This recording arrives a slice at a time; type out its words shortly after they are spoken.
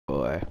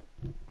boy.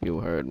 You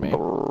heard me.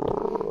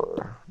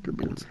 Good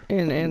beans.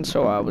 And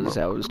so I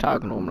was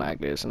talking to him like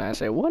this, and I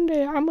said, one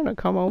day I'm gonna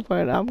come over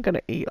and I'm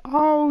gonna eat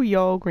all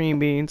your green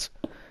beans.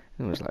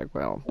 And he was like,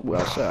 well,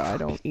 sir, I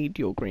don't eat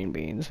your green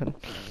beans.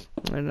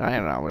 And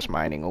I was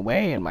mining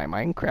away in my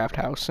Minecraft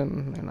house,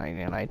 and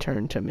I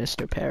turned to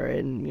Mr.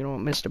 Parrot, and you know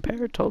what Mr.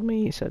 Parrot told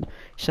me?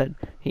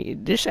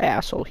 This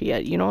asshole, he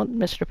had, you know what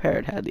Mr.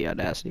 Parrot had the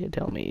audacity to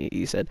tell me?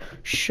 He said,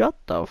 shut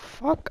the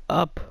fuck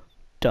up,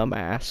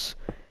 dumbass.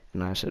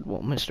 And I said,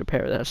 well, Mr.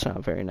 Parrot, that's not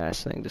a very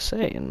nice thing to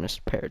say. And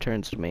Mr. Parrot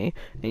turns to me,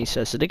 and he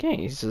says it again.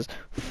 He says,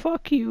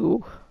 fuck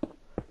you,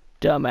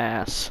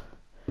 dumbass.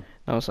 And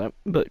I was like,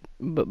 but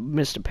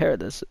Mr.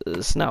 Parrot,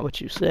 that's not what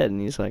you said. And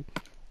he's like,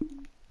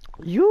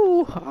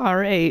 you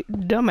are a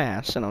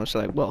dumbass. And I was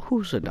like, well,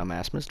 who's a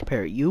dumbass, Mr.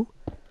 Parrot? You?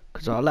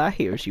 Because all I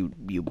hear is you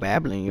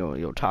babbling,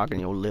 you're talking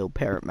your little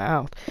parrot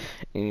mouth.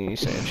 And he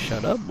said,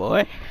 shut up,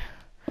 boy.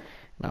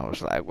 And I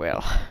was like,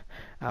 well,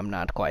 I'm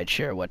not quite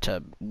sure what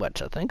to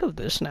think of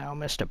this now,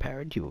 Mr.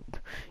 Parrot. You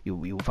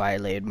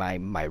violated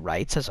my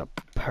rights as a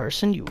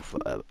person. You've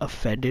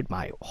offended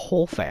my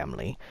whole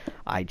family.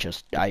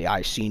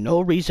 I see no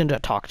reason to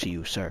talk to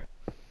you, sir.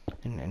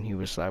 And he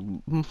was like,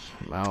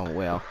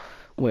 oh,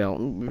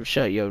 well,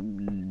 shut your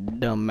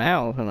dumb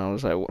mouth. And I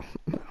was like, well,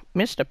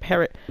 Mr.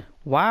 Parrot,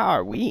 why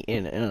are we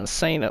in an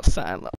insane asylum?